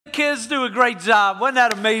Kids do a great job. Wasn't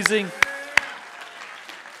that amazing?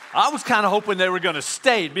 I was kind of hoping they were going to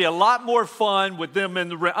stay. It'd be a lot more fun with them in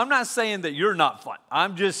the room. I'm not saying that you're not fun.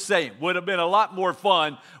 I'm just saying would have been a lot more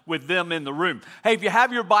fun with them in the room. Hey, if you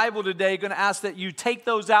have your Bible today, I'm going to ask that you take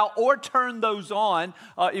those out or turn those on.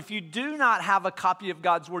 If you do not have a copy of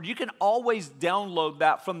God's Word, you can always download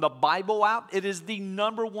that from the Bible app. It is the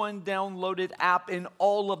 #1 downloaded app in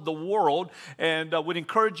all of the world, and would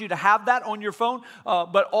encourage you to have that on your phone.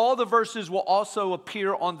 But all the verses will also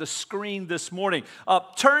appear on the screen this morning.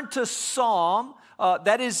 Turn to Psalm.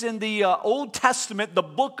 That is in the Old Testament, the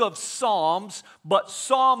book of Psalms, but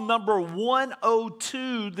Psalm number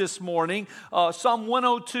 102 this morning. Psalm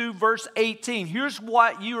 102, verse 18. Here's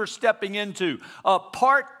what you are stepping into.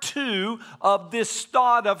 Part 2 of this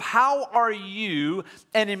thought of how are you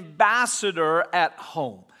an ambassador at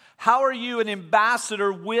home? How are you an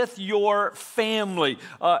ambassador with your family?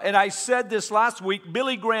 And I said this last week.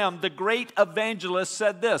 Billy Graham, the great evangelist,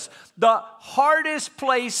 said this: the hardest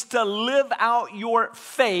place to live out your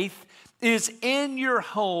faith is in your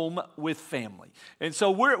home with family. And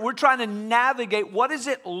so we're trying to navigate, what does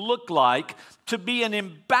it look like to be an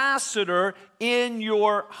ambassador in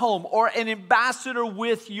your home or an ambassador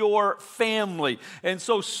with your family? And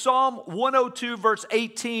so Psalm 102 verse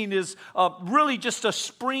 18 is really just a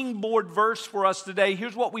springboard verse for us today.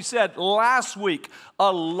 Here's what we said last week: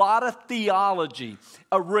 a lot of theology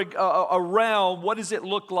around what does it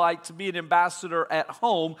look like to be an ambassador at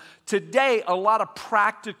home. Today, a lot of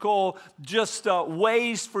practical just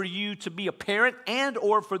ways for you to be a parent, and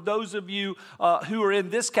or for those of you who are in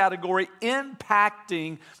this category,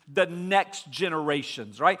 impacting the next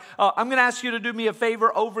generations, right? I'm going to ask you to do me a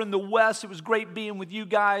favor over in the West. It was great being with you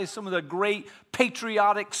guys. Some of the great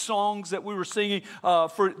patriotic songs that we were singing.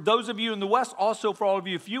 For those of you in the West, also for all of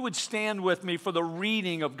you, if you would stand with me for the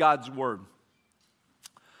reading of God's Word.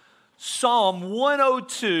 Psalm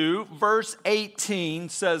 102, verse 18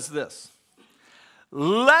 says this: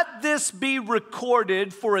 let this be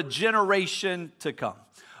recorded for a generation to come.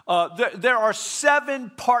 There are 7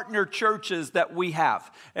 partner churches that we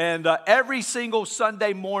have. And every single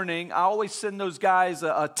Sunday morning, I always send those guys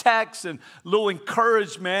a text and a little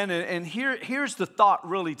encouragement. And here's the thought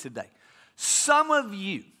really today. Some of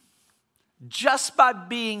you, just by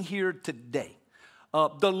being here today,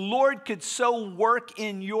 the Lord could so work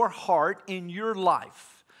in your heart, in your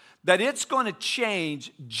life, that it's going to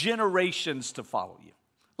change generations to follow you.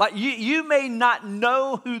 Like you may not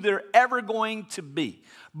know who they're ever going to be,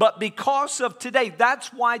 but because of today,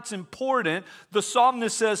 that's why it's important, the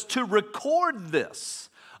psalmist says, to record this,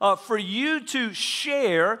 for you to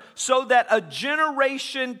share, so that a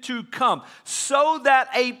generation to come, so that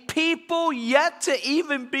a people yet to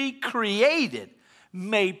even be created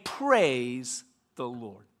may praise the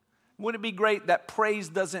Lord. Wouldn't it be great that praise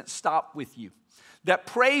doesn't stop with you? That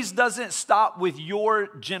praise doesn't stop with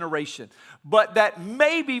your generation, but that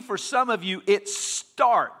maybe for some of you, it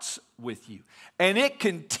starts with you and it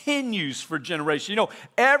continues for generations. You know,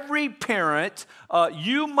 every parent,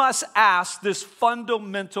 you must ask this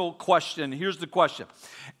fundamental question. Here's the question: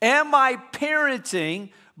 am I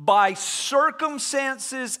parenting by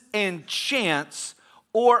circumstances and chance,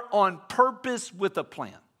 or on purpose with a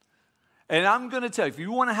plan? And I'm going to tell you, if you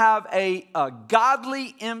want to have a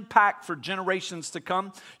godly impact for generations to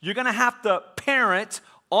come, you're going to have to parent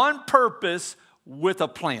on purpose with a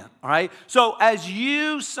plan, all right? So as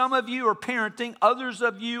some of you are parenting, others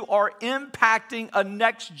of you are impacting a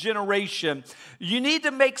next generation, you need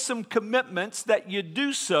to make some commitments that you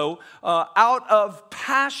do so out of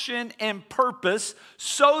passion and purpose,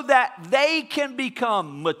 so that they can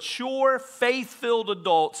become mature, faith-filled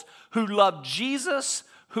adults who love Jesus,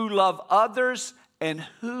 who love others, and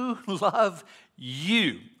who love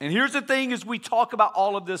you. And here's the thing as we talk about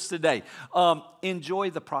all of this today.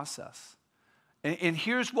 Enjoy the process. And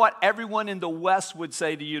here's what everyone in the West would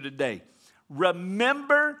say to you today.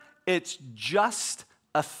 Remember, it's just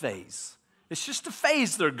a phase. It's just a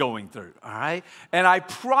phase they're going through, all right? And I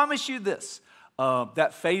promise you this,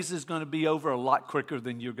 that phase is going to be over a lot quicker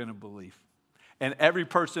than you're going to believe. And every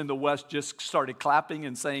person in the West just started clapping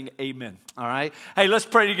and saying amen, all right? Hey, let's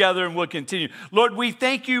pray together and we'll continue. Lord, we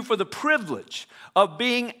thank you for the privilege of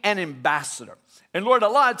being an ambassador. And Lord, a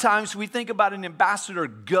lot of times we think about an ambassador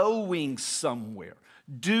going somewhere,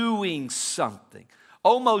 doing something,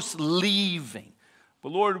 almost leaving.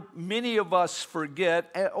 But Lord, many of us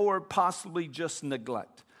forget, or possibly just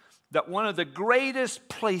neglect, that one of the greatest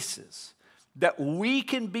places that we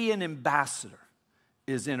can be an ambassador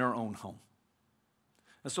is in our own home.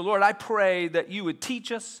 And so, Lord, I pray that you would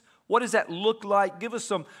teach us What does that look like? Give us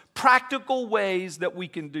some practical ways that we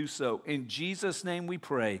can do so. In Jesus' name we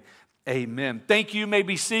pray. Amen. Thank you. You may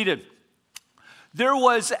be seated. There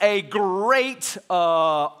was a great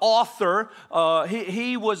author.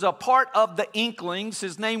 He was a part of the Inklings.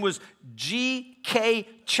 His name was G.K.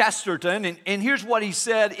 Chesterton. And here's what he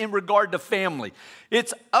said in regard to family.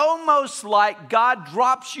 It's almost like God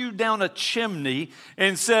drops you down a chimney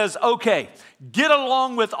and says, okay, get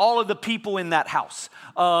along with all of the people in that house.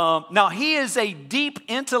 Now, he is a deep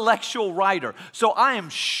intellectual writer, so I am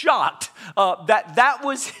shocked that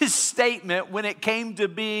was his statement when it came to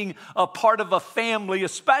being a part of a family,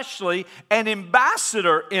 especially an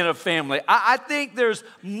ambassador in a family. I think there's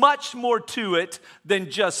much more to it than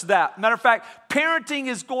just that. Matter of fact, parenting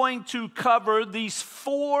is going to cover these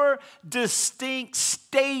 4 distinct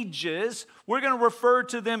stages. We're going to refer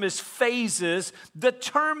to them as phases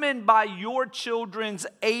determined by your children's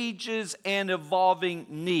ages and evolving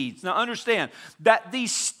needs. Now understand that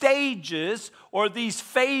these stages or these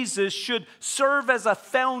phases should serve as a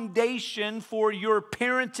foundation for your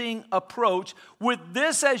parenting approach with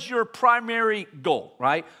this as your primary goal,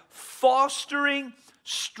 right? Fostering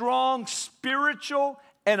strong spiritual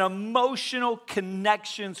and emotional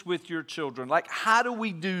connections with your children. Like, how do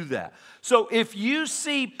we do that? So if you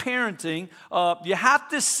see parenting, you have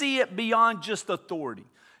to see it beyond just authority.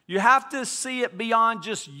 You have to see it beyond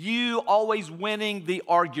just you always winning the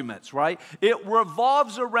arguments, right? It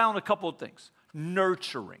revolves around a couple of things.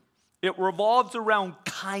 Nurturing. It revolves around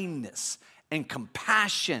kindness and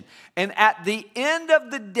compassion. And at the end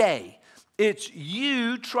of the day, it's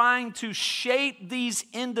you trying to shape these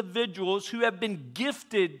individuals who have been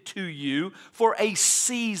gifted to you for a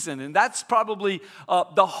season. And that's probably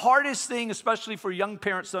the hardest thing, especially for young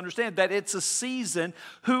parents to understand, that it's a season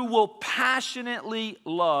who will passionately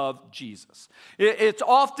love Jesus. It's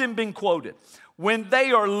often been quoted, when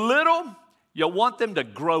they are little, you want them to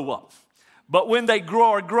grow up. But when they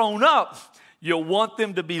are grown up, you'll want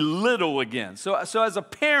them to be little again. So as a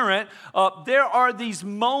parent, there are these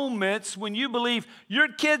moments when you believe your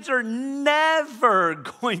kids are never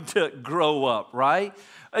going to grow up, right?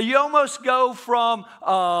 You almost go from,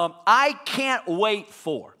 I can't wait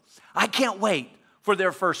for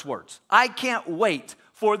their first words. I can't wait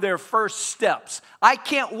for their first steps. I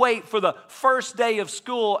can't wait for the first day of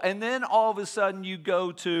school. And then all of a sudden you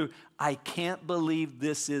go to, I can't believe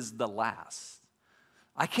this is the last.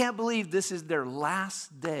 I can't believe this is their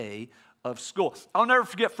last day of school. I'll never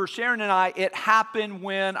forget, for Sharon and I, it happened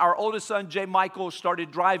when our oldest son, Jay Michael,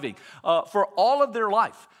 started driving. For all of their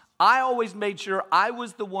life, I always made sure I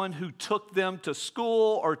was the one who took them to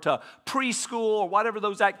school or to preschool or whatever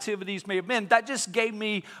those activities may have been. That just gave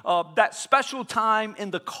me that special time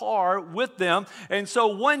in the car with them. And so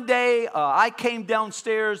one day I came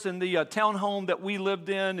downstairs in the townhome that we lived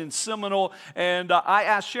in Seminole, and I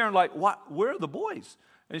asked Sharon, like, where are the boys?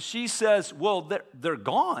 And she says, well, they're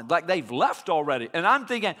gone. Like, they've left already. And I'm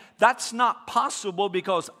thinking, that's not possible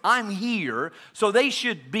because I'm here, so they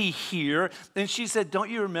should be here. And she said, don't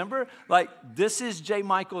you remember? Like, this is Jay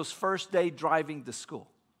Michael's first day driving to school.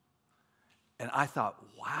 And I thought,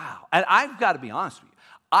 wow. And I've got to be honest with you.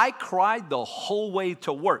 I cried the whole way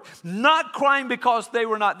to work. Not crying because they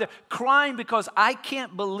were not there. Crying because I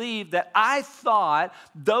can't believe that I thought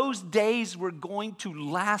those days were going to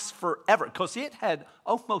last forever. Because it had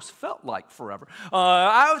almost felt like forever.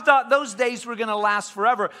 I thought those days were going to last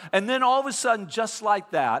forever. And then all of a sudden, just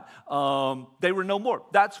like that, they were no more.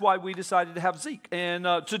 That's why we decided to have Zeke. And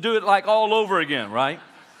to do it like all over again, right?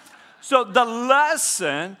 So the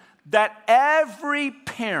lesson that every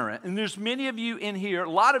parent, and there's many of you in here, a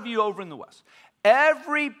lot of you over in the West,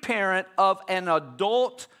 every parent of an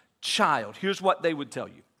adult child, here's what they would tell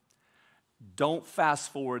you. Don't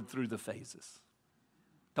fast forward through the phases.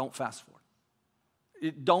 Don't fast forward.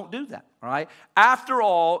 Don't do that, all right? After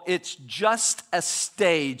all, it's just a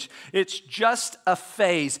stage. It's just a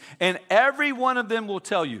phase. And every one of them will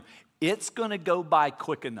tell you, it's going to go by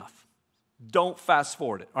quick enough. Don't fast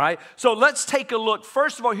forward it, all right? So let's take a look.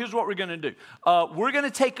 First of all, here's what we're going to do. We're going to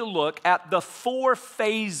take a look at the 4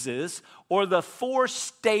 phases or the 4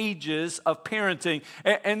 stages of parenting.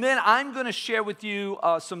 And then I'm going to share with you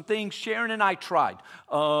some things Sharon and I tried.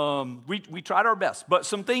 We tried our best, but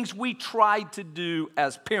some things we tried to do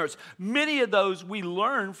as parents. Many of those we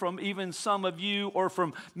learned from even some of you or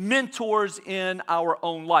from mentors in our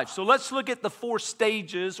own life. So let's look at the 4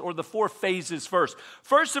 stages or the 4 phases first.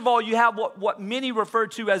 First of all, you have what many refer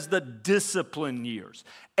to as the discipline years.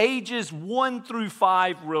 Ages 1 through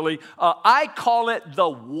 5, really. I call it the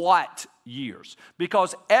what years,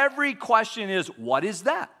 because every question is, what is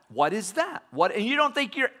that? What is that? What? And you don't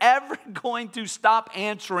think you're ever going to stop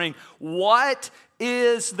answering, what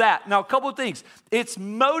is that? Now, a couple of things. It's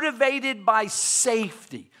motivated by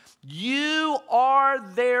safety. You are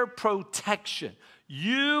their protection.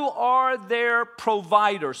 You are their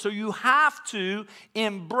provider. So you have to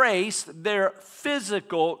embrace their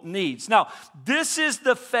physical needs. Now, this is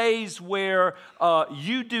the phase where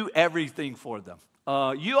you do everything for them.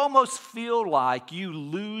 You almost feel like you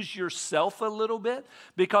lose yourself a little bit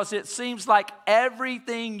because it seems like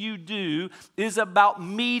everything you do is about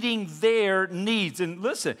meeting their needs. And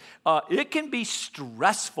listen, it can be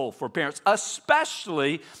stressful for parents,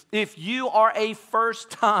 especially if you are a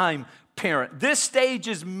first-time parent. This stage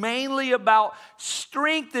is mainly about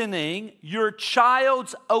strengthening your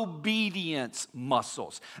child's obedience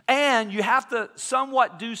muscles. And you have to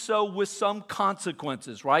somewhat do so with some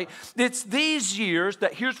consequences, right? It's these years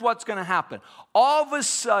that here's what's going to happen. All of a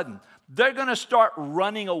sudden, they're going to start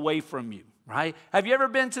running away from you. Right? Have you ever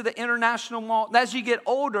been to the International Mall? As you get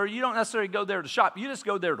older, you don't necessarily go there to shop. You just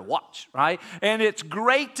go there to watch, right? And it's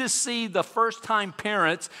great to see the first-time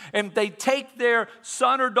parents, and they take their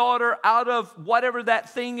son or daughter out of whatever that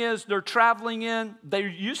thing is they're traveling in. They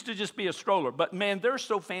used to just be a stroller, but man, they're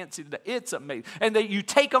so fancy today. It's amazing. And you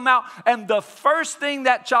take them out, and the first thing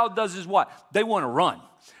that child does is what? They want to run.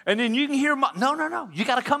 And then you can hear, no, you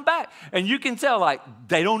got to come back. And you can tell, like,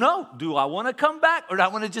 they don't know. Do I want to come back or do I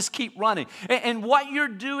want to just keep running? And what you're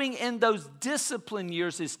doing in those discipline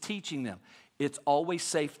years is teaching them it's always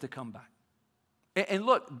safe to come back. And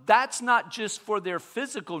look, that's not just for their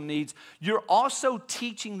physical needs. You're also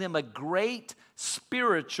teaching them a great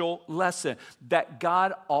spiritual lesson that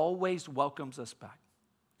God always welcomes us back.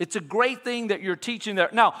 It's a great thing that you're teaching there.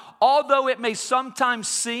 Now, although it may sometimes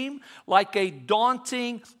seem like a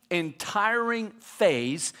daunting and tiring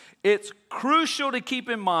phase, it's crucial to keep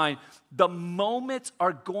in mind the moments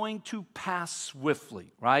are going to pass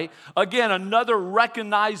swiftly, right? Again, another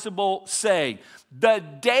recognizable saying, the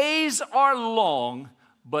days are long,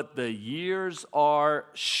 but the years are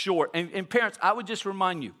short. And parents, I would just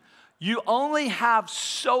remind you, you only have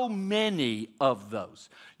so many of those.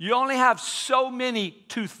 You only have so many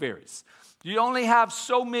tooth fairies. You only have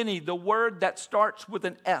so many, the word that starts with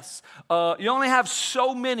an S. You only have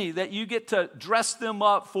so many that you get to dress them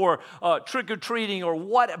up for trick-or-treating or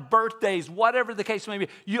birthdays, whatever the case may be.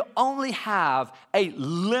 You only have a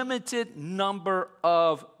limited number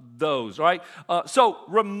of those, right? So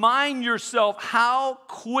remind yourself how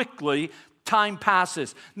quickly time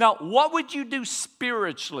passes. Now, what would you do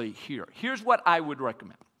spiritually here? Here's what I would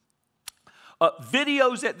recommend.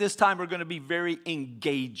 Videos at this time are going to be very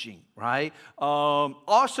engaging, right?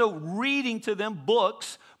 Also, reading to them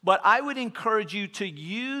books, but I would encourage you to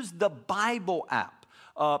use the Bible app.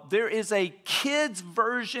 There is a kids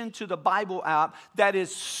version to the Bible app that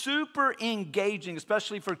is super engaging,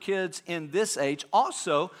 especially for kids in this age.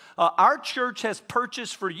 Also, our church has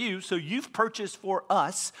purchased for you, so you've purchased for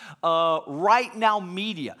us, Right Now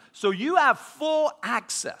Media. So you have full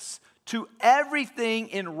access to everything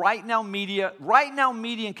in Right Now Media. Right Now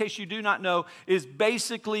Media, in case you do not know, is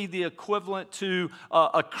basically the equivalent to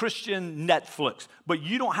a Christian Netflix. But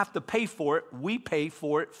you don't have to pay for it. We pay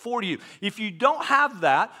for it for you. If you don't have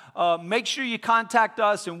that, make sure you contact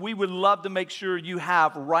us, and we would love to make sure you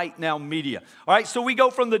have Right Now Media. All right, so we go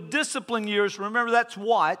from the discipline years, remember that's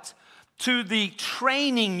what, to the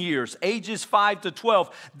training years, ages 5 to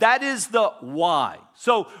 12. That is the why.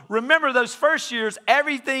 So remember those first years,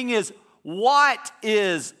 everything is what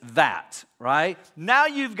is that, right? Now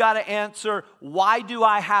you've got to answer, why do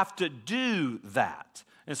I have to do that?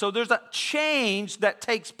 And so there's a change that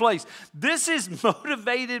takes place. This is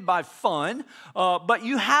motivated by fun, but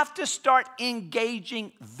you have to start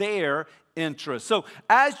engaging their interests. So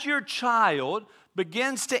as your child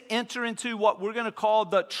begins to enter into what we're going to call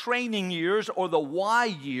the training years or the Y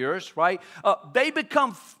years, right? They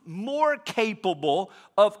become more capable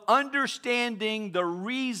of understanding the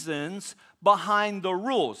reasons behind the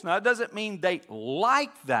rules. Now, it doesn't mean they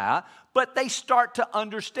like that, but they start to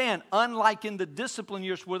understand, unlike in the discipline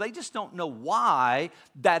years where they just don't know why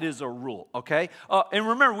that is a rule, okay? And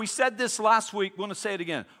remember, we said this last week. We want to say it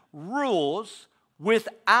again. Rules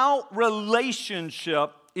without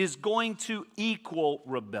relationship is going to equal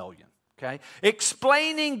rebellion, okay?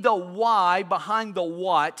 Explaining the why behind the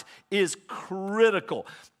what is critical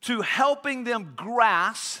to helping them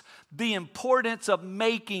grasp the importance of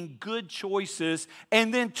making good choices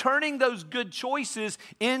and then turning those good choices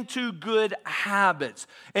into good habits.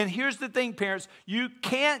 And here's the thing, parents, you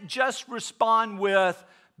can't just respond with,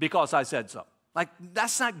 because I said so. Like,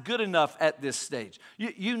 that's not good enough at this stage.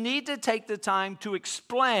 You need to take the time to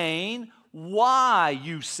explain why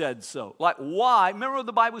you said so. Like why? Remember what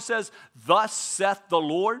the Bible says, thus saith the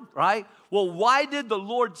Lord, right? Well, why did the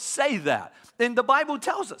Lord say that? And the Bible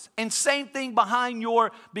tells us. And same thing behind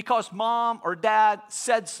because mom or dad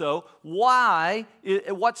said so. Why?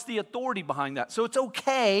 What's the authority behind that? So it's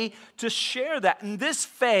okay to share that. In this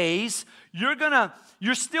phase, you're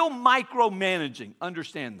still micromanaging.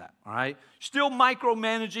 Understand that, all right? Still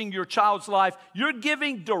micromanaging your child's life. You're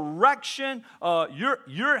giving direction.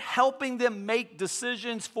 You're helping them make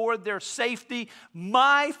decisions for their safety.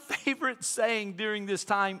 My favorite saying during this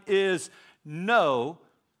time is, no,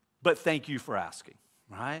 but thank you for asking,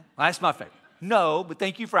 right? That's my favorite. No, but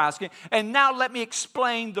thank you for asking. And now let me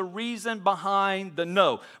explain the reason behind the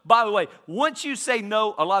no. By the way, once you say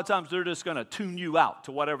no, a lot of times they're just going to tune you out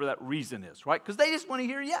to whatever that reason is, right? Because they just want to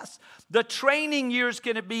hear yes. The training year is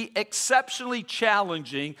going to be exceptionally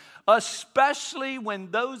challenging, especially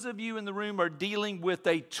when those of you in the room are dealing with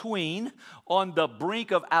a tween on the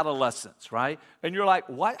brink of adolescence, right? And you're like,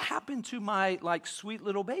 what happened to my sweet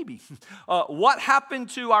little baby? What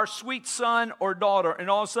happened to our sweet son or daughter? And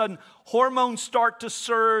all of a sudden, hormones start to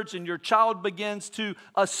surge and your child begins to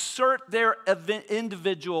assert their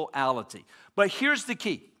individuality. But here's the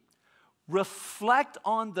key. Reflect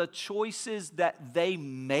on the choices that they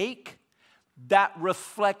make that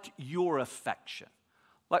reflect your affection.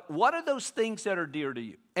 Like, what are those things that are dear to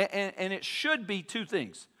you? And it should be two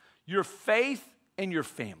things, your faith and your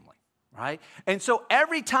family, right? And so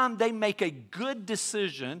every time they make a good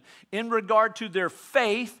decision in regard to their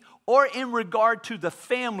faith or in regard to the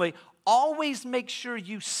family, always make sure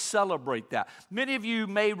you celebrate that. Many of you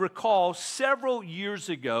may recall several years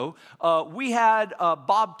ago, we had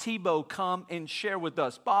Bob Tebow come and share with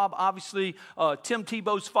us. Bob, obviously, Tim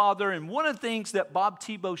Tebow's father, and one of the things that Bob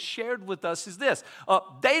Tebow shared with us is this.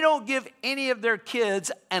 They don't give any of their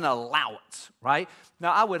kids an allowance, right?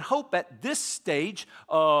 Now, I would hope at this stage,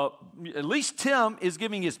 at least Tim is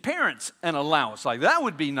giving his parents an allowance. Like, that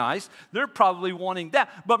would be nice. They're probably wanting that.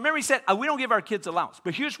 But Mary said, we don't give our kids allowance.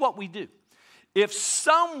 But here's what we do. If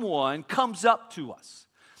someone comes up to us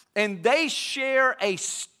and they share a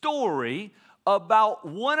story about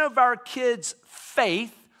one of our kids'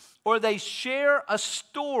 faith, or they share a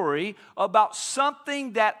story about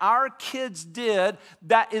something that our kids did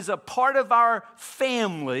that is a part of our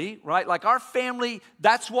family, right? Like our family,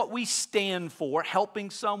 that's what we stand for,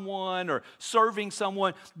 helping someone or serving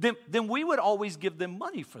someone, then we would always give them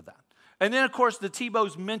money for that. And then, of course, the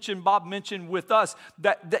Tebows Bob mentioned with us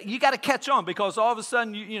that you got to catch on, because all of a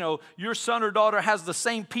sudden, you know, your son or daughter has the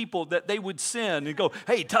same people that they would send and go,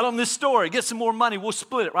 hey, tell them this story, get some more money, we'll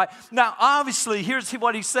split it, right? Now, obviously, here's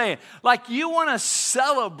what he's saying. Like, you want to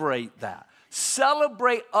celebrate that.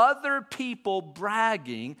 Celebrate other people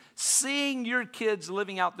bragging, seeing your kids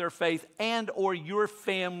living out their faith and or your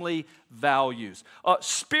family values.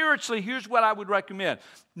 Spiritually, here's what I would recommend.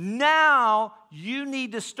 Now you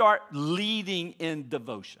need to start leading in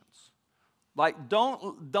devotions. Like,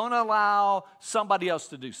 don't allow somebody else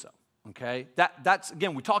to do so. Okay, that's,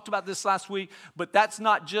 again, we talked about this last week, but that's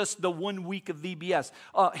not just the 1 week of VBS.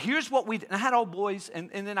 Here's what I had all boys, and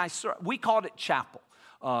then we called it chapel.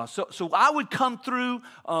 So I would come through,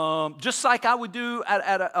 just like I would do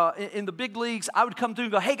in the big leagues. I would come through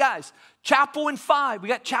and go, hey guys, chapel in 5. We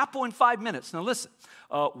got chapel in 5 minutes. Now listen,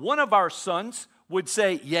 one of our sons would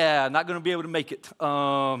say, yeah, not going to be able to make it.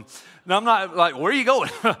 And I'm not like, where are you going?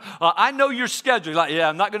 I know your schedule. Like, yeah,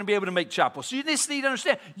 I'm not going to be able to make chapel. So you just need to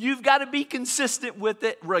understand, you've got to be consistent with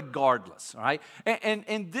it regardless, all right?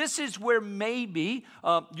 And this is where maybe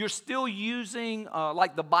you're still using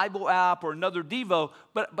like the Bible app or another Devo,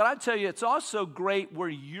 but I tell you, it's also great where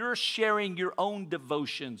you're sharing your own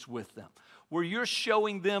devotions with them, where you're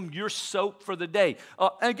showing them your soap for the day.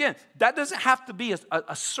 And again, that doesn't have to be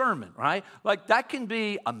a sermon, right? Like, that can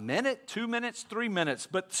be a minute, 2 minutes, 3 minutes.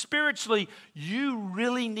 But spiritually, you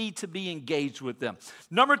really need to be engaged with them.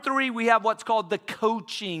 Number 3, we have what's called the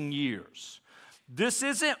coaching years. This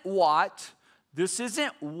isn't what, this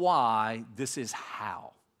isn't why, this is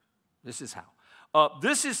how. This is how.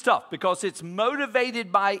 This is tough because it's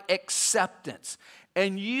motivated by acceptance.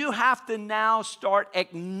 And you have to now start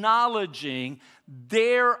acknowledging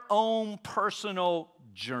their own personal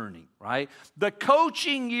journey, right? The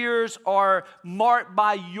coaching years are marked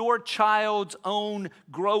by your child's own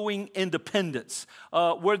growing independence,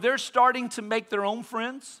 where they're starting to make their own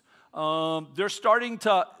friends. They're starting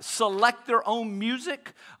to select their own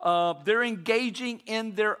music. They're engaging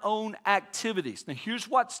in their own activities. Now, here's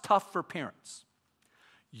what's tough for parents.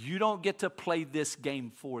 You don't get to play this game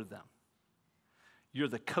for them. You're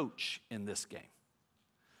the coach in this game.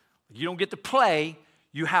 You don't get to play,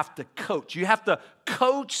 You have to coach. You have to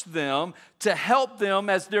coach them to help them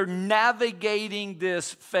as they're navigating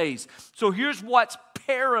this phase. So here's what's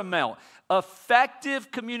paramount.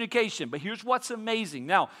 Effective communication. But here's what's amazing.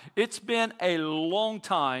 Now, it's been a long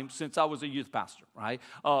time since I was a youth pastor, right?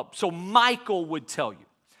 So Michael would tell you.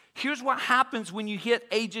 Here's what happens when you hit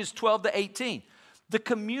ages 12 to 18. The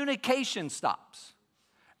communication stops.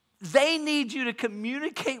 They need you to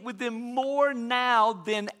communicate with them more now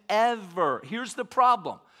than ever. Here's the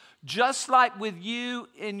problem. Just like with you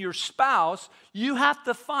and your spouse, you have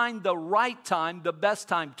to find the right time, the best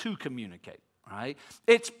time to communicate, right?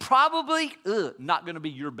 It's probably not going to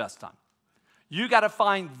be your best time. You got to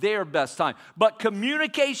find their best time. But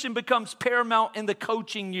communication becomes paramount in the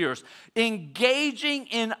coaching years. Engaging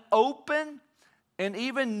in open and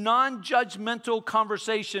even non-judgmental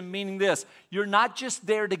conversation, meaning this, you're not just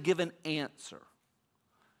there to give an answer.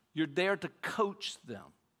 You're there to coach them,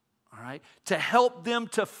 all right, to help them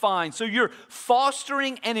to find. So you're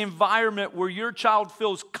fostering an environment where your child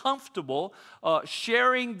feels comfortable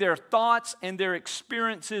sharing their thoughts and their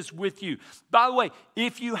experiences with you. By the way,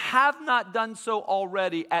 if you have not done so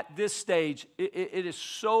already at this stage, it is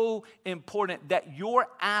so important that you're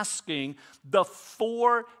asking the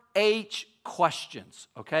 4H questions,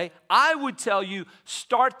 okay? I would tell you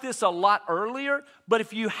start this a lot earlier, but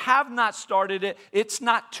if you have not started it, it's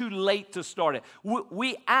not too late to start it.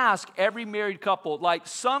 We ask every married couple, like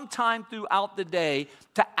sometime throughout the day,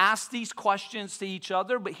 to ask these questions to each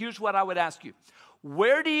other, but here's what I would ask you.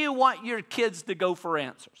 Where do you want your kids to go for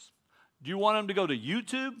answers? Do you want them to go to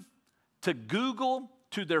YouTube, to Google,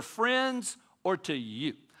 to their friends, or to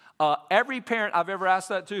you? Every parent I've ever asked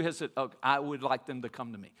that to has said, oh, I would like them to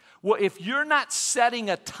come to me. Well, if you're not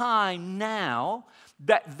setting a time now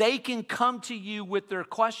that they can come to you with their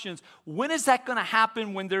questions, when is that going to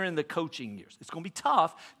happen when they're in the coaching years? It's going to be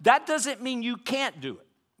tough. That doesn't mean you can't do it,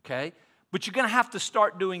 okay? But you're going to have to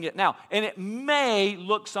start doing it now. And it may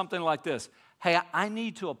look something like this. Hey, I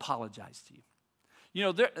need to apologize to you.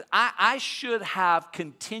 You know, I should have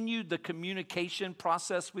continued the communication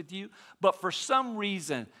process with you, but for some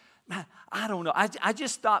reason, man, I don't know. I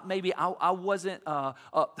just thought maybe I wasn't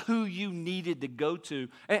who you needed to go to.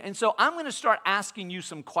 And so I'm going to start asking you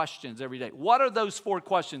some questions every day. What are those 4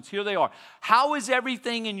 questions? Here they are. How is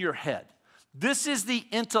everything in your head? This is the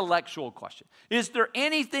intellectual question. Is there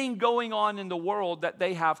anything going on in the world that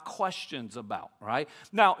they have questions about, right?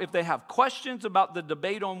 Now, if they have questions about the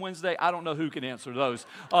debate on Wednesday, I don't know who can answer those.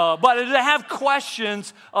 But if they have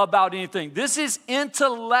questions about anything, this is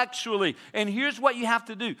intellectually. And here's what you have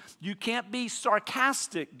to do. You can't be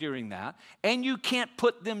sarcastic during that, and you can't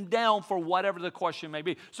put them down for whatever the question may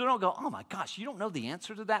be. So don't go, oh my gosh, you don't know the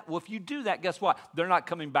answer to that? Well, if you do that, guess what? They're not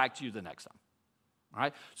coming back to you the next time. All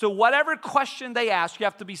right? So whatever question they ask, you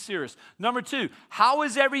have to be serious. Number 2, how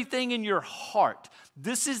is everything in your heart?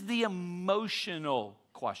 This is the emotional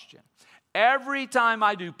question. Every time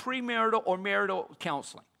I do premarital or marital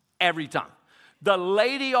counseling, every time, the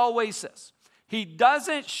lady always says, he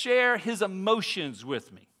doesn't share his emotions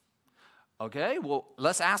with me. Okay, well,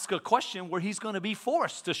 let's ask a question where he's going to be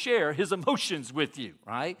forced to share his emotions with you,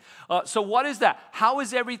 right? So what is that? How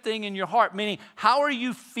is everything in your heart? Meaning, how are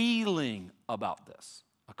you feeling about this?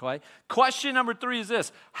 Okay. Question number 3 is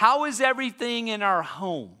this. How is everything in our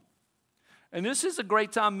home? And this is a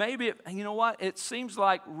great time. Maybe, you know what? It seems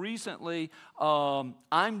like recently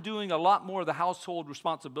I'm doing a lot more of the household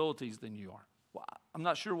responsibilities than you are. Well, I'm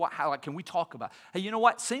not sure how can we talk about. Hey, you know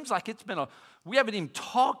what? Seems like it's been we haven't even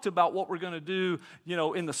talked about what we're going to do, you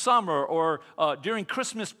know, in the summer or during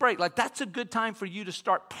Christmas break. Like that's a good time for you to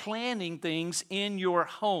start planning things in your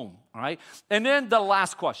home, all right? And then the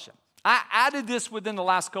last question. I added this within the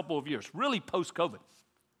last couple of years, really post-COVID.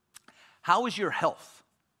 How is your health?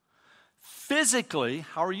 Physically,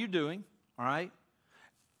 how are you doing, all right?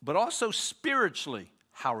 But also spiritually,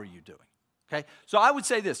 how are you doing? Okay, so I would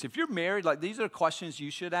say this, if you're married, like these are questions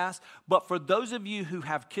you should ask, but for those of you who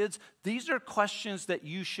have kids, these are questions that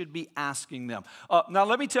you should be asking them. Now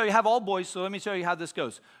let me tell you, I have all boys, so let me tell you how this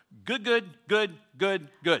goes. Good, good, good, good,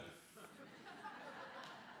 good.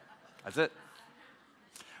 That's it.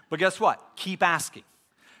 But guess what? Keep asking.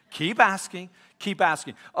 Keep asking, keep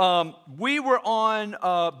asking. We were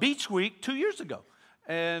on Beach Week 2 years ago.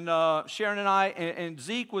 And Sharon and I, and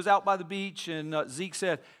Zeke was out by the beach, and Zeke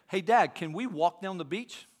said, hey, Dad, can we walk down the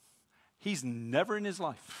beach? He's never in his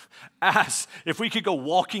life asked if we could go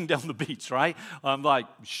walking down the beach, right? I'm like,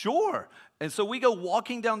 sure. And so we go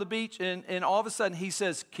walking down the beach, and all of a sudden he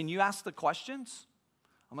says, can you ask the questions?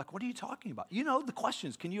 I'm like, what are you talking about? You know the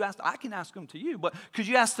questions. Can you ask? I can ask them to you, but could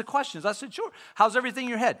you ask the questions? I said, sure. How's everything in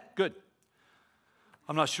your head? Good.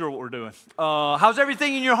 I'm not sure what we're doing. How's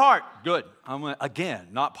everything in your heart? Good. Again,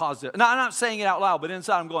 not positive. No, I'm not saying it out loud, but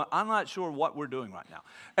inside I'm going, I'm not sure what we're doing right now.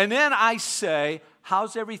 And then I say,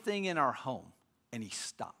 how's everything in our home? And he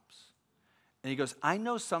stops. And he goes, I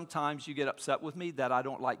know sometimes you get upset with me that I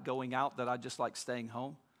don't like going out, that I just like staying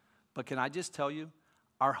home. But can I just tell you,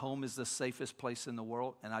 our home is the safest place in the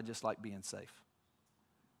world, and I just like being safe.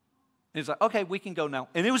 And he's like, okay, we can go now.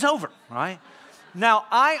 And it was over, right? Now,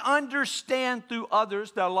 I understand through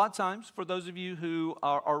others that a lot of times, for those of you who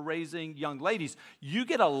are raising young ladies, you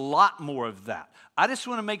get a lot more of that. I just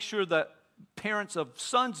want to make sure that parents of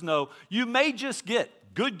sons know you may just get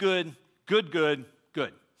good, good, good, good,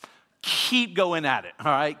 good. Keep going at it,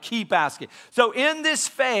 all right? Keep asking. So in this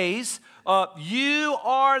phase, you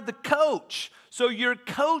are the coach. So you're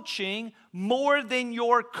coaching more than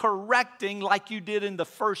you're correcting like you did in the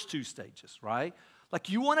first two stages, right? Like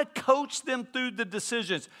you want to coach them through the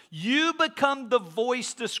decisions. You become the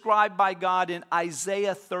voice described by God in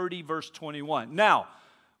Isaiah 30, verse 21. Now,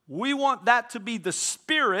 we want that to be the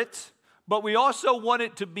Spirit, but we also want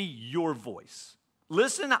it to be your voice.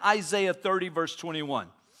 Listen to Isaiah 30, verse 21.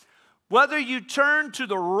 Whether you turn to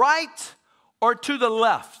the right or to the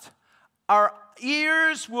left, our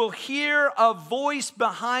ears will hear a voice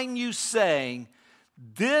behind you saying,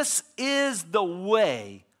 this is the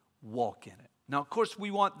way, walk in it. Now, of course,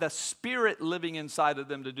 we want the Spirit living inside of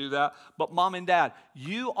them to do that. But mom and dad,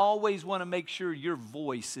 you always want to make sure your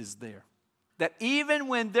voice is there. That even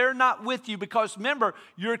when they're not with you, because remember,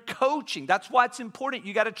 you're coaching. That's why it's important.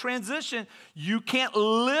 You got to transition. You can't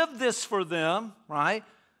live this for them, right?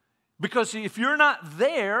 Because if you're not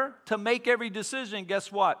there to make every decision,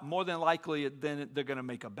 guess what? More than likely, then they're going to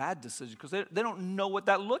make a bad decision because they don't know what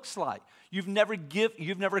that looks like. You've never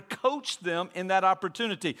coached them in that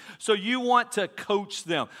opportunity. So you want to coach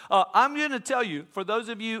them. I'm going to tell you, for those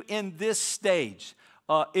of you in this stage,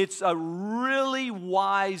 it's a really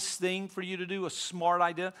wise thing for you to do, a smart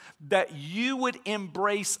idea, that you would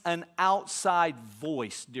embrace an outside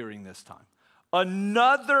voice during this time.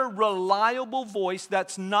 Another reliable voice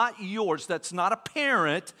that's not yours, that's not a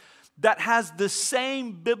parent, that has the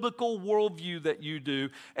same biblical worldview that you do,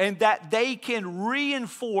 and that they can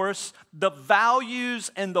reinforce the values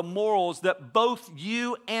and the morals that both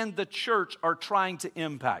you and the church are trying to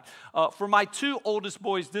impact. For my two oldest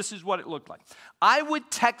boys, this is what it looked like. I would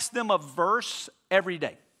text them a verse every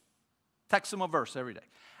day. Text them a verse every day.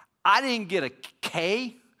 I didn't get a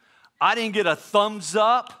K. I didn't get a thumbs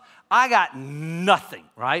up. I got nothing,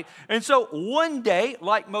 right? And so one day,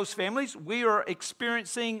 like most families, we are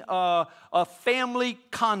experiencing a family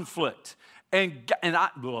conflict. And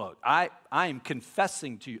I am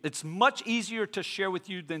confessing to you. It's much easier to share with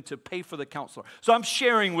you than to pay for the counselor. So I'm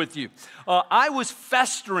sharing with you. I was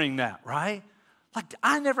festering that, right? Like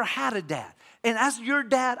I never had a dad. And as your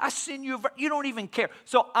dad, I send you you don't even care.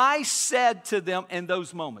 So I said to them in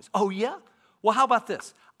those moments, oh yeah? Well, how about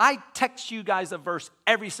this? I text you guys a verse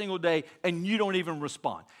every single day, and you don't even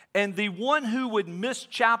respond. And the one who would miss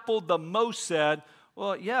chapel the most said,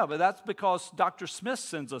 well, yeah, but that's because Dr. Smith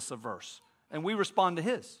sends us a verse, and we respond to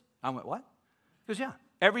his. I went, what? He goes, yeah.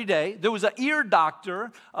 Every day, there was an ear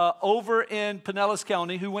doctor over in Pinellas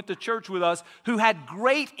County who went to church with us who had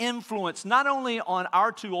great influence not only on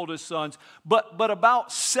our two oldest sons, but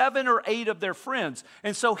about 7 or 8 of their friends.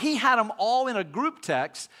 And so he had them all in a group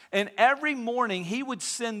text, and every morning he would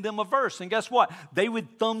send them a verse. And guess what? They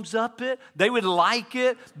would thumbs up it. They would like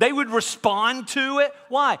it. They would respond to it.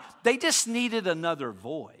 Why? They just needed another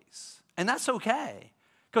voice. And that's okay.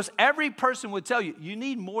 Because every person would tell you, you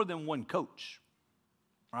need more than one coach.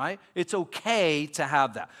 Right? It's okay to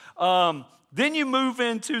have that. Then you move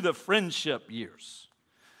into the friendship years.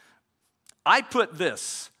 I put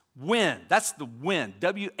this, win. That's the win,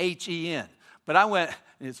 W-H-E-N. But I went,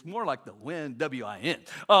 it's more like the win, W-I-N.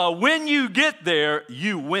 When you get there,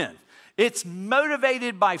 you win. It's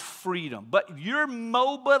motivated by freedom, but you're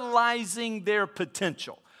mobilizing their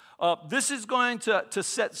potential. This is going to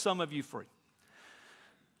set some of you free.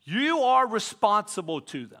 You are responsible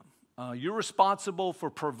to them. You're responsible for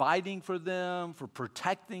providing for them, for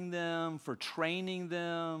protecting them, for training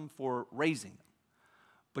them, for raising them.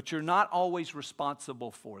 But you're not always responsible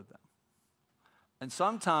for them. And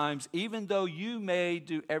sometimes, even though you may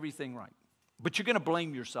do everything right, but you're going to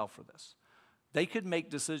blame yourself for this, they could make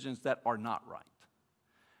decisions that are not right.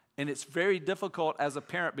 And it's very difficult as a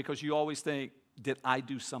parent because you always think, did I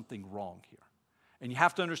do something wrong here? And you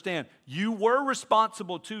have to understand, you were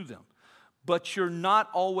responsible to them, but you're not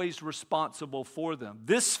always responsible for them.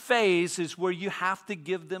 This phase is where you have to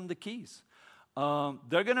give them the keys.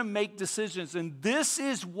 They're going to make decisions, and this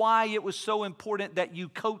is why it was so important that you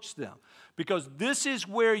coach them. because this is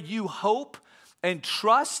where you hope and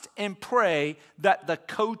trust and pray that the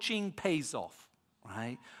coaching pays off,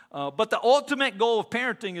 right? But the ultimate goal of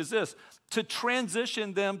parenting is this: to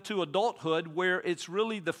transition them to adulthood, where it's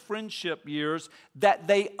really the friendship years that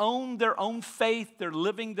they own their own faith, they're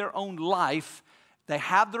living their own life, they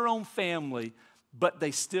have their own family, but they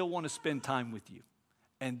still want to spend time with you.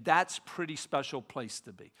 And that's a pretty special place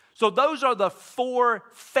to be. So those are the 4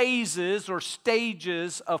 phases or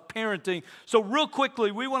stages of parenting. So real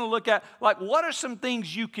quickly, we want to look at, like, what are some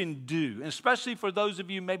things you can do? And especially for those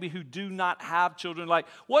of you maybe who do not have children, like,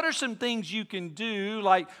 what are some things you can do,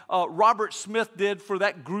 like Robert Smith did for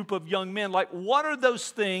that group of young men? Like, what are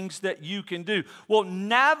those things that you can do? Well,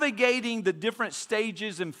 navigating the different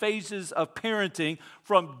stages and phases of parenting,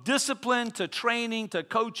 from discipline to training to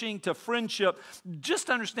coaching to friendship, just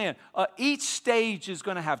understand, each stage is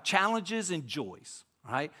going to have challenges and joys,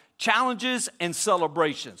 right? Challenges and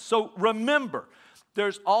celebrations. So remember,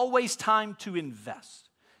 there's always time to invest.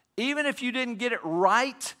 Even if you didn't get it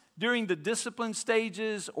right during the discipline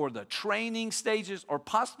stages or the training stages or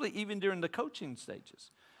possibly even during the coaching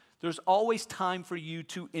stages, there's always time for you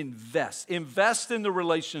to invest. Invest in the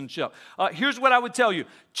relationship. Here's what I would tell you.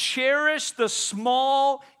 Cherish the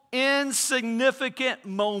small, insignificant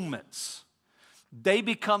moments. They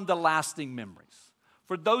become the lasting memories.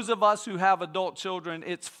 For those of us who have adult children,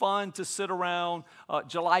 it's fun to sit around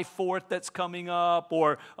July 4th that's coming up,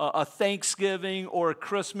 or a Thanksgiving or a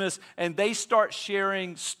Christmas, and they start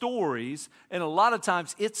sharing stories. And a lot of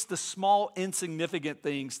times it's the small, insignificant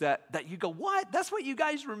things that you go, what? That's what you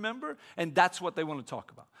guys remember? And that's what they want to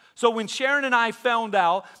talk about. So when Sharon and I found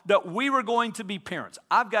out that we were going to be parents,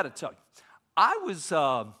 I've got to tell you, I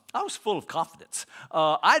was full of confidence.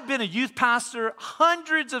 I'd been a youth pastor,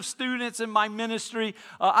 hundreds of students in my ministry.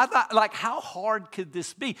 I thought, like, how hard could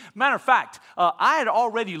this be? Matter of fact, I had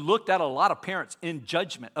already looked at a lot of parents in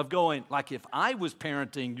judgment of going, like, if I was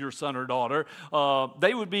parenting your son or daughter,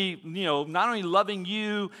 they would be, not only loving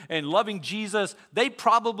you and loving Jesus, they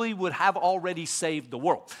probably would have already saved the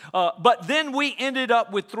world. But then we ended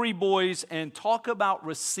up with 3 boys, and talk about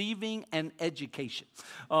receiving an education.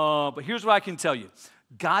 But here's what I can tell you.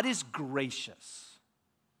 God is gracious.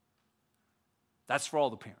 That's for all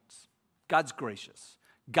the parents. God's gracious.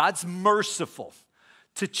 God's merciful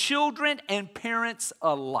to children and parents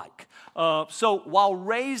alike. So while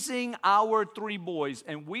raising our 3 boys,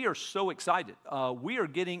 and we are so excited, we are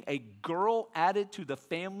getting a girl added to the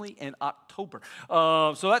family in October.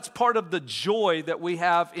 So that's part of the joy that we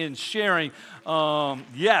have in sharing.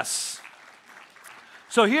 Yes.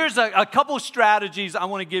 So here's a couple strategies I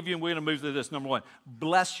want to give you, and we're going to move to this. Number 1,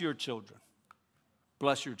 bless your children.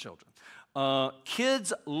 Bless your children.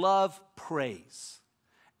 Kids love praise,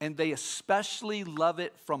 and they especially love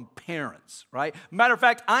it from parents, right? Matter of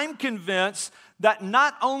fact, I'm convinced that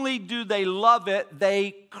not only do they love it,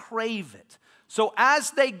 they crave it. So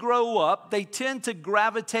as they grow up, they tend to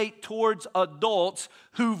gravitate towards adults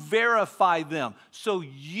who verify them. So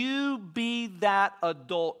you be that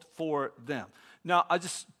adult for them. Now,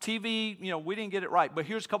 TV, we didn't get it right, but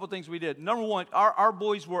here's a couple things we did. Number 1, our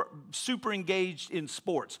boys were super engaged in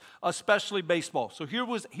sports, especially baseball. So here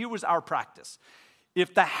was our practice.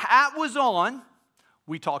 If the hat was on,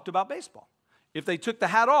 we talked about baseball. If they took the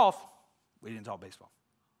hat off, we didn't talk baseball.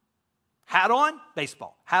 Hat on,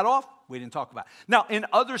 baseball. Hat off, we didn't talk about it. Now, in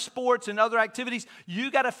other sports and other activities, you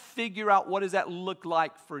got to figure out what does that look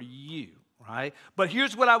like for you, right? But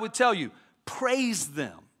here's what I would tell you. Praise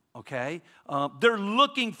them. Okay? They're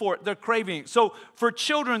looking for it. They're craving it. So for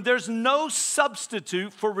children, there's no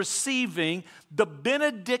substitute for receiving the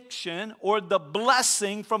benediction or the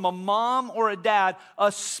blessing from a mom or a dad,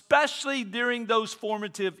 especially during those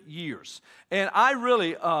formative years. And I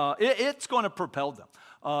really, it's going to propel them.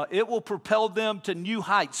 It will propel them to new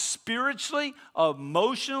heights spiritually,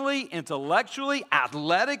 emotionally, intellectually,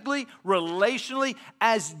 athletically, relationally,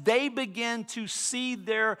 as they begin to see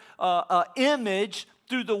their image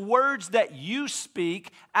through the words that you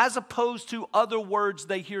speak, as opposed to other words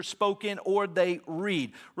they hear spoken or they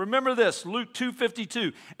read. Remember this, Luke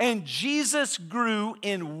 2:52. And Jesus grew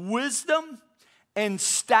in wisdom and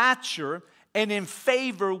stature and in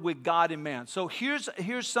favor with God and man. So here's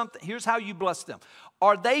how you bless them.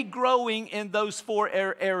 Are they growing in those 4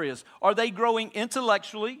 areas? Are they growing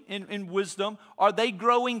intellectually in wisdom? Are they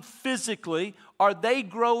growing physically? Are they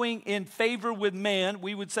growing in favor with man?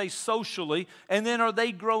 We would say socially. And then are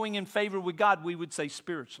they growing in favor with God? We would say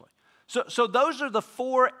spiritually. So those are the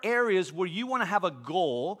 4 areas where you want to have a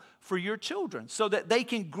goal for your children so that they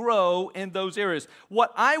can grow in those areas.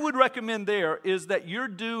 What I would recommend there is that you're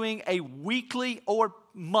doing a weekly or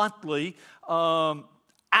monthly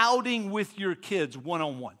outing with your kids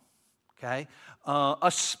one-on-one, okay?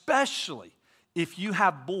 Especially if you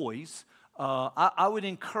have boys, I would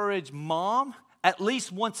encourage mom at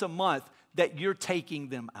least once a month that you're taking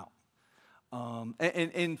them out.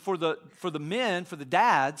 And for the men, for the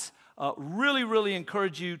dads, really, really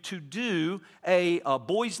encourage you to do a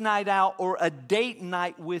boys' night out or a date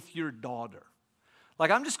night with your daughter. Like,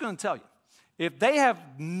 I'm just going to tell you, if they have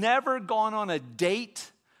never gone on a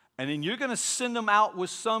date and then you're going to send them out with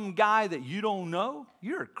some guy that you don't know,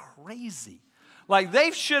 you're crazy. Like,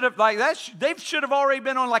 they should have already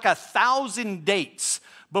been on like 1,000 dates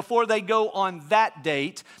before they go on that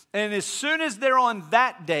date. And as soon as they're on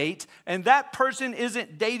that date and that person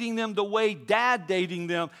isn't dating them the way dad dating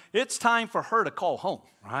them, it's time for her to call home,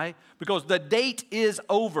 right? Because the date is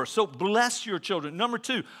over. So bless your children. Number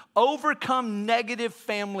 2, overcome negative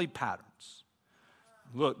family patterns.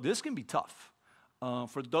 Look, this can be tough.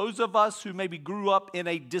 For those of us who maybe grew up in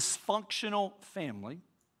a dysfunctional family,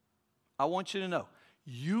 I want you to know,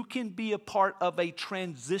 you can be a part of a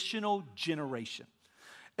transitional generation.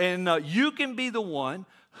 And you can be the one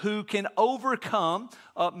who can overcome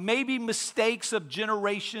maybe mistakes of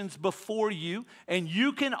generations before you, and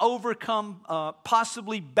you can overcome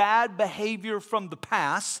possibly bad behavior from the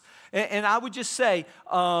past. And I would just say,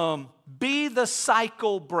 be the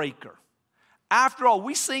cycle breaker. After all,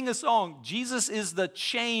 we sing a song, Jesus is the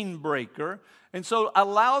chain breaker. And so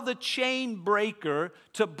allow the chain breaker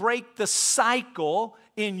to break the cycle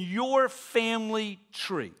in your family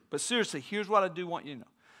tree. But seriously, here's what I do want you to know.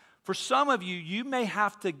 For some of you, you may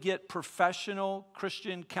have to get professional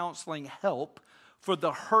Christian counseling help for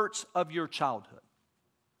the hurts of your childhood.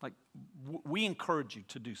 Like, we encourage you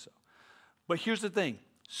to do so. But here's the thing.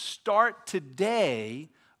 Start today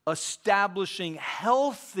establishing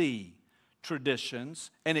healthy traditions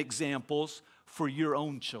and examples for your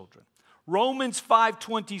own children. Romans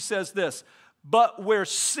 5:20 says this, but where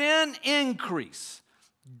sin increased,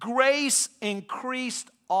 grace increased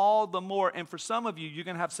all the more. And for some of you, you're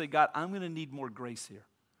going to have to say, God, I'm going to need more grace here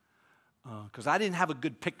because I didn't have a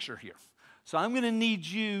good picture here. So I'm going to need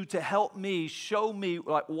you to help me, show me,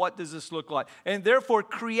 like, what does this look like? And therefore,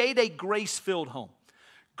 create a grace-filled home.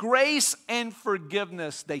 Grace and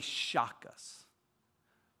forgiveness, they shock us.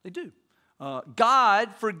 They do.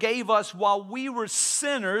 God forgave us while we were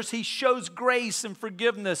sinners. He shows grace and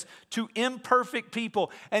forgiveness to imperfect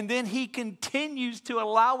people. And then He continues to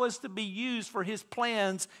allow us to be used for His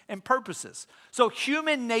plans and purposes. So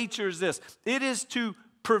human nature is this. It is to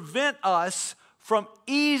prevent us from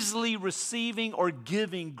easily receiving or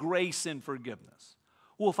giving grace and forgiveness.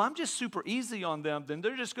 Well, if I'm just super easy on them, then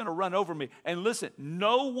they're just going to run over me. And listen,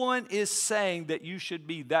 no one is saying that you should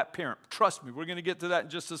be that parent. Trust me, we're going to get to that in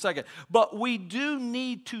just a second. But we do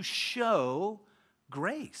need to show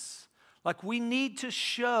grace. Like, we need to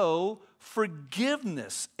show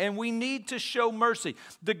forgiveness, and we need to show mercy.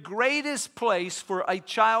 The greatest place for a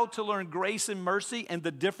child to learn grace and mercy, and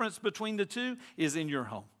the difference between the two, is in your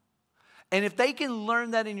home. And if they can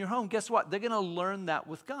learn that in your home, guess what? They're going to learn that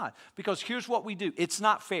with God. Because here's what we do. It's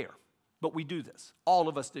not fair, but we do this. All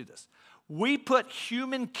of us do this. We put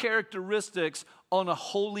human characteristics on a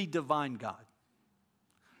holy, divine God.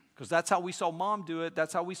 Because that's how we saw mom do it.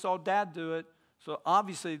 That's how we saw dad do it. So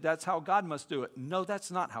obviously, that's how God must do it. No,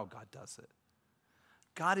 that's not how God does it.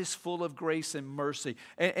 God is full of grace and mercy.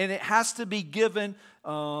 And it has to be given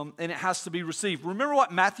and it has to be received. Remember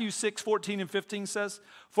what Matthew 6:14 and 15 says?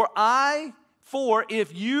 For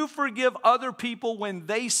if you forgive other people when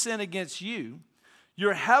they sin against you,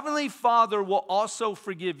 your heavenly Father will also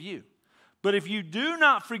forgive you. But if you do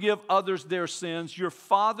not forgive others their sins, your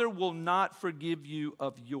Father will not forgive you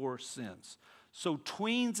of your sins. So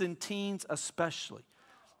tweens and teens especially,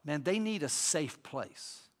 man, they need a safe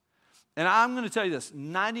place. And I'm going to tell you this,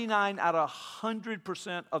 99 out of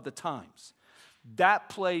 100% of the times, that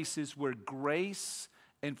place is where grace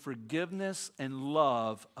and forgiveness and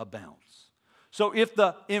love abounds. So if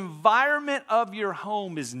the environment of your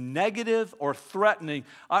home is negative or threatening,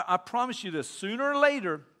 I promise you this, sooner or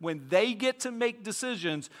later, when they get to make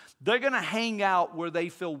decisions, they're going to hang out where they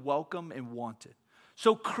feel welcome and wanted.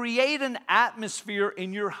 So create an atmosphere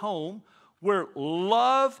in your home where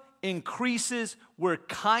love increases, where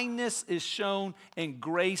kindness is shown, and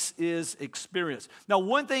grace is experienced. Now,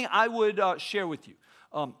 one thing I would share with you.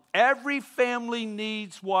 Every family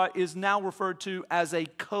needs what is now referred to as a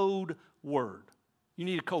code word. You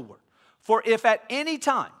need a code word. For if at any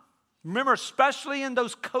time, remember, especially in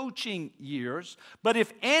those coaching years, but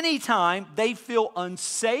if any time they feel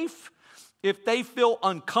unsafe, if they feel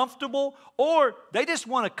uncomfortable, or they just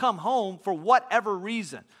want to come home for whatever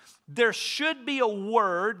reason, there should be a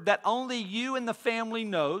word that only you and the family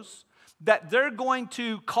knows, that they're going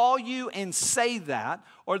to call you and say that,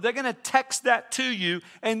 or they're going to text that to you,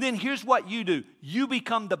 and then here's what you do. You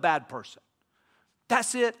become the bad person.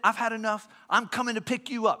 That's it. I've had enough. I'm coming to pick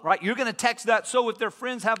you up, right? You're going to text that. So if their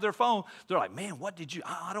friends have their phone, they're like, man, what did you,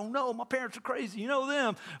 I don't know. My parents are crazy. You know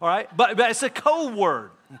them, all right? But it's a code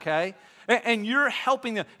word, okay? And you're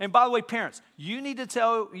helping them. And by the way, parents, you need to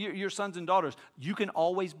tell your sons and daughters, you can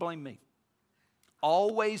always blame me.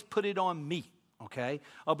 Always put it on me, okay?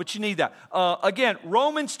 But you need that. Again,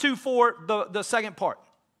 Romans 2:4, the second part.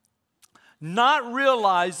 Not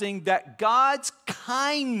realizing that God's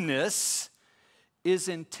kindness is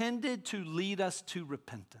intended to lead us to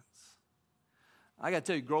repentance. I got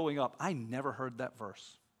to tell you, growing up, I never heard that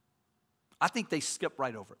verse. I think they skipped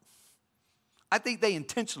right over it. I think they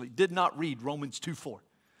intentionally did not read Romans 2:4.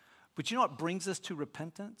 But you know what brings us to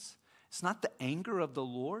repentance? It's not the anger of the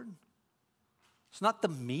Lord. It's not the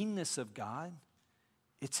meanness of God.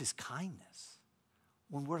 It's His kindness.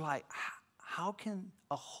 When we're like, how can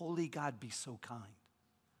a holy God be so kind?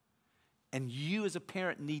 And you as a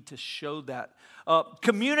parent need to show that.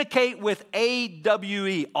 Communicate with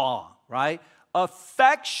AWE, awe, right?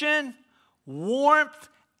 Affection, warmth,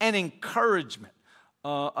 and encouragement.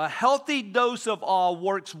 A healthy dose of awe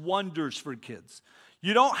works wonders for kids.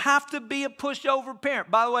 You don't have to be a pushover parent.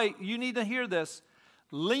 By the way, you need to hear this.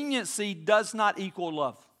 Leniency does not equal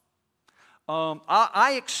love.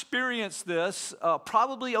 I experienced this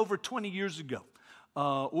probably over 20 years ago.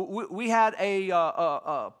 We had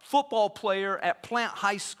a football player at Plant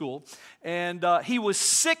High School, and he was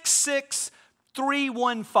 6'6",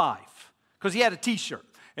 315, because he had a T-shirt.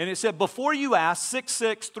 And it said, before you ask,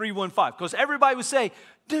 6'6", 315. Because everybody would say,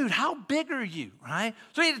 dude, how big are you, right?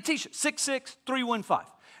 So he had a T-shirt, 6'6", 315.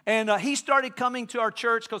 And he started coming to our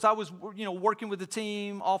church because I was, working with the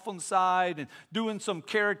team off on the side and doing some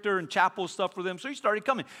character and chapel stuff for them. So he started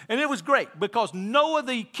coming. And it was great because no of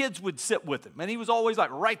the kids would sit with him. And he was always like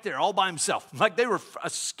right there all by himself. Like they were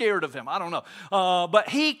scared of him. I don't know. But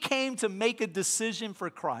he came to make a decision for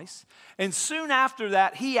Christ. And soon after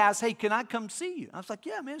that, he asked, hey, can I come see you? I was like,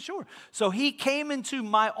 yeah, man, sure. So he came into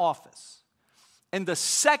my office. And the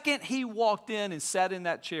second he walked in and sat in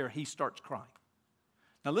that chair, he starts crying.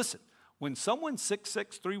 Now listen, when someone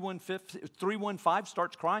 6'6", 315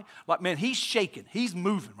 starts crying, like, man, he's shaking, he's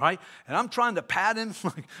moving, right? And I'm trying to pat him,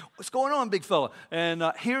 like, what's going on, big fella? And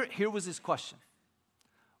here was his question.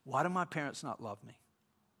 Why do my parents not love me?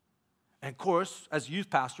 And of course, as a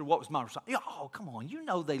youth pastor, what was my response? Oh, come on, you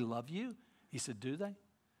know they love you. He said, do they?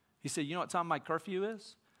 He said, you know what time my curfew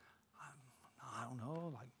is? I don't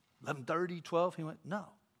know, like 11:30, 12. He went, no.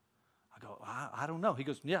 I go, I don't know. He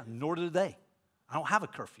goes, yeah, nor do they. I don't have a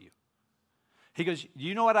curfew. He goes,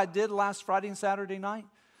 you know what I did last Friday and Saturday night?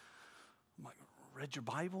 I'm like, read your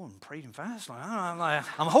Bible and prayed and fasted. I'm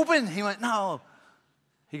hoping. He went, no.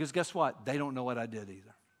 He goes, guess what? They don't know what I did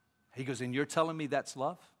either. He goes, and you're telling me that's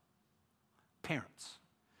love? Parents,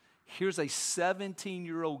 here's a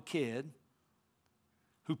 17-year-old kid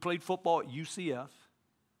who played football at UCF,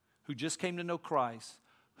 who just came to know Christ,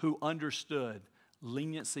 who understood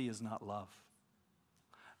leniency is not love.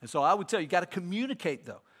 And so I would tell you, you got to communicate,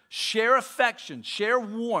 though. Share affection, share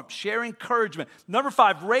warmth, share encouragement. Number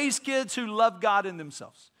 5, raise kids who love God in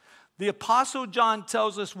themselves. The Apostle John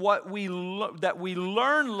tells us that we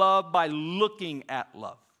learn love by looking at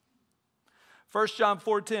love. 1 John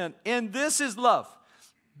 4:10, and this is love,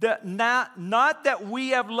 that not that we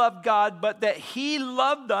have loved God, but that He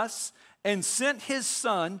loved us and sent His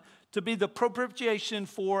Son to be the propitiation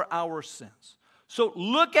for our sins. So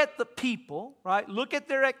look at the people, right? Look at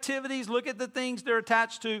their activities. Look at the things they're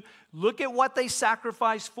attached to. Look at what they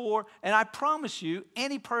sacrifice for. And I promise you,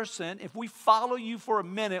 any person, if we follow you for a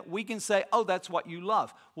minute, we can say, oh, that's what you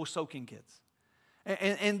love. Well, so can kids.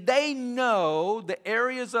 And they know the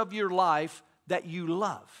areas of your life that you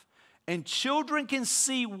love. And children can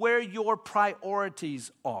see where your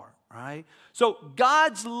priorities are, right? So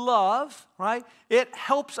God's love, right? It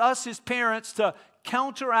helps us as parents to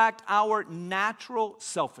counteract our natural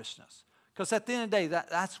selfishness. Because at the end of the day,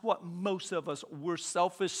 that's what most of us, we're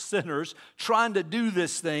selfish sinners trying to do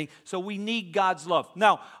this thing. So we need God's love.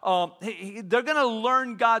 Now, they're going to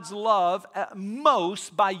learn God's love at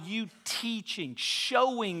most by you teaching,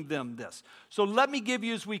 showing them this. So let me give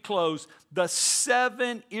you, as we close, the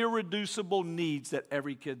 7 irreducible needs that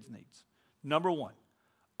every kid needs. Number 1,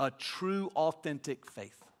 a true, authentic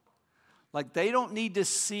faith. Like they don't need to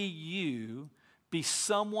see you be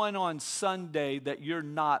someone on Sunday that you're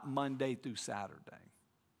not Monday through Saturday.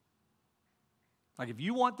 Like if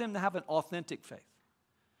you want them to have an authentic faith,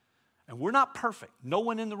 And we're not perfect. No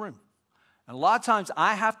one in the room. And a lot of times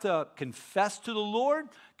I have to confess to the Lord,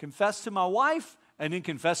 confess to my wife, and then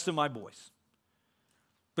confess to my boys.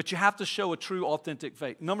 But you have to show a true, authentic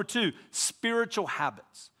faith. Number 2, spiritual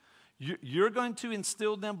habits. You're going to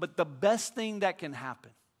instill them, but the best thing that can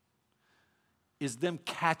happen is them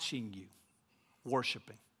catching you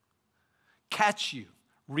worshiping. Catch you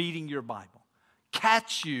reading your Bible.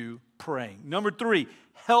 Catch you praying. Number 3,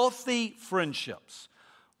 healthy friendships.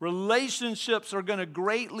 Relationships are going to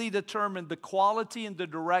greatly determine the quality and the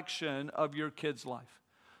direction of your kid's life.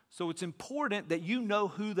 So it's important that you know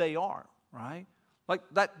who they are, right? Like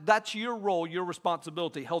that's your role, your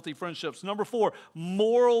responsibility, healthy friendships. Number 4,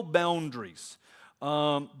 moral boundaries.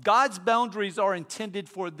 God's boundaries are intended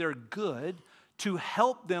for their good, to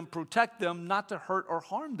help them, protect them, not to hurt or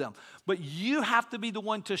harm them. But you have to be the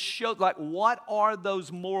one to show, like, what are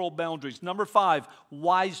those moral boundaries? Number 5,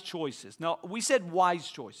 wise choices. Now, we said wise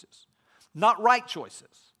choices, not right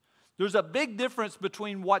choices. There's a big difference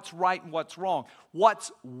between what's right and what's wrong.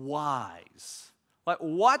 What's wise? Like,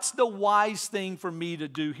 what's the wise thing for me to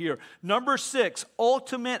do here? Number 6,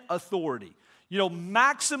 ultimate authority. You know,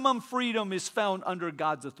 maximum freedom is found under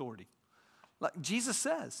God's authority. Like Jesus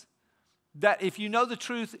says, that if you know the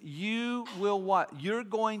truth, you will what? You're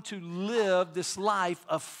going to live this life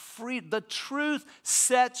of free. The truth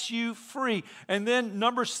sets you free. And then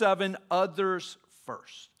number 7, others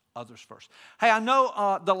first. Others first. Hey, I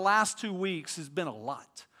know the last 2 weeks has been a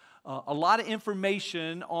lot of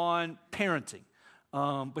information on parenting.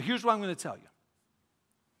 But here's what I'm going to tell you.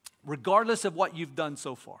 Regardless of what you've done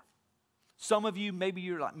so far, some of you, maybe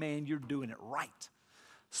you're like, man, you're doing it right.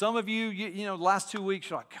 Some of you, you know, the last 2 weeks,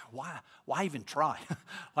 you're like, why even try?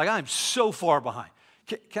 Like, I'm so far behind.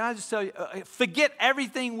 Can I just tell you, forget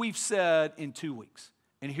everything we've said in 2 weeks.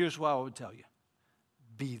 And here's what I would tell you.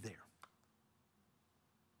 Be there.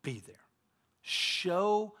 Be there.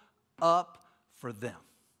 Show up for them,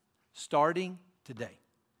 starting today.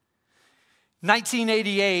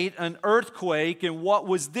 1988, an earthquake in what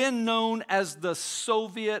was then known as the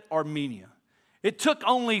Soviet Armenia. It took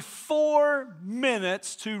only 4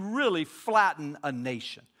 minutes to really flatten a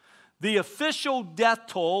nation. The official death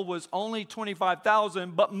toll was only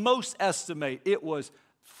 25,000, but most estimate it was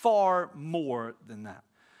far more than that.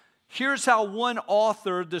 Here's how one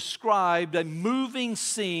author described a moving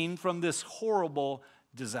scene from this horrible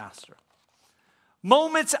disaster.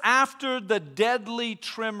 Moments after the deadly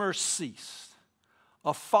tremor ceased,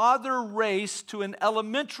 a father raced to an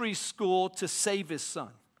elementary school to save his son.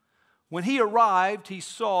 When he arrived, he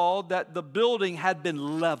saw that the building had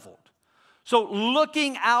been leveled. So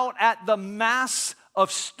looking out at the mass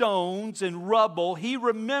of stones and rubble, he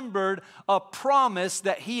remembered a promise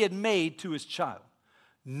that he had made to his child.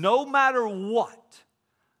 No matter what,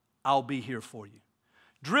 I'll be here for you.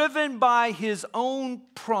 Driven by his own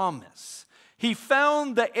promise, he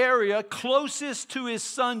found the area closest to his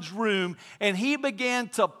son's room, and he began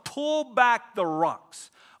to pull back the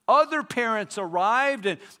rocks. Other parents arrived,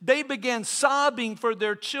 and they began sobbing for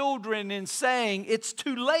their children and saying, it's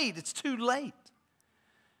too late, it's too late.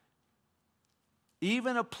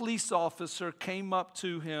 Even a police officer came up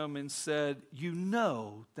to him and said, you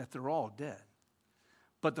know that they're all dead.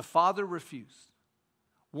 But the father refused.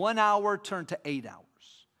 1 hour turned to 8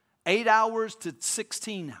 hours. 8 hours to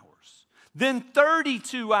 16 hours. Then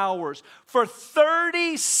 32 hours. For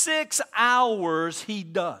 36 hours he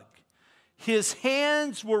dug. His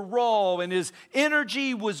hands were raw and his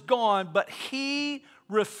energy was gone, but he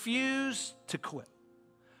refused to quit.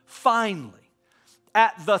 Finally,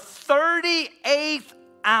 at the 38th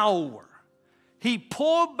hour, he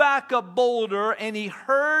pulled back a boulder and he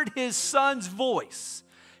heard his son's voice.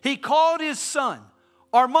 He called his son,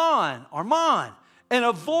 Armand, Armand, and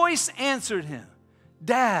a voice answered him,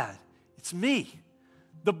 Dad, it's me.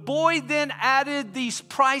 The boy then added these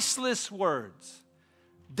priceless words,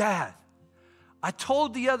 Dad, I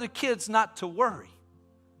told the other kids not to worry.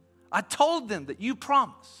 I told them that you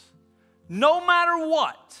promise, no matter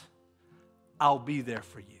what, I'll be there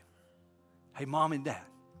for you. Hey, Mom and Dad,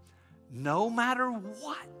 no matter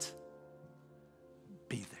what,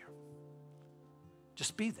 be there.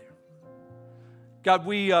 Just be there. God,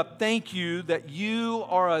 we thank you that you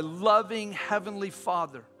are a loving Heavenly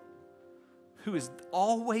Father who is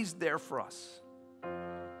always there for us.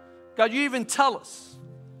 God, you even tell us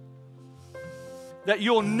that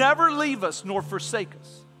you'll never leave us nor forsake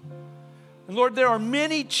us. And Lord, there are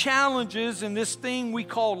many challenges in this thing we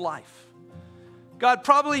call life. God,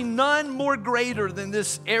 probably none more greater than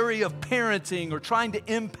this area of parenting or trying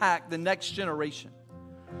to impact the next generation.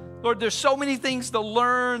 Lord, there's so many things to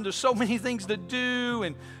learn. There's so many things to do.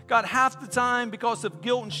 And God, half the time, because of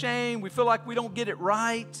guilt and shame, we feel like we don't get it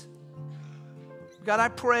right. God, I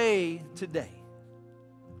pray today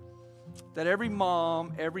that every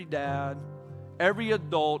mom, every dad, every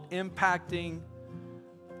adult impacting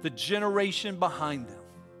the generation behind them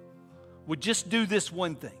would just do this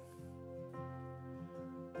one thing.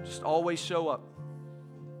 Just always show up.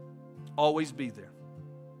 Always be there.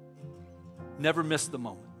 Never miss the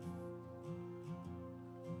moment.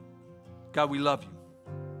 God, we love you.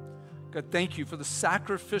 God, thank you for the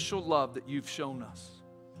sacrificial love that you've shown us.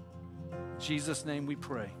 In Jesus' name we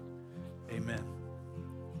pray. Amen.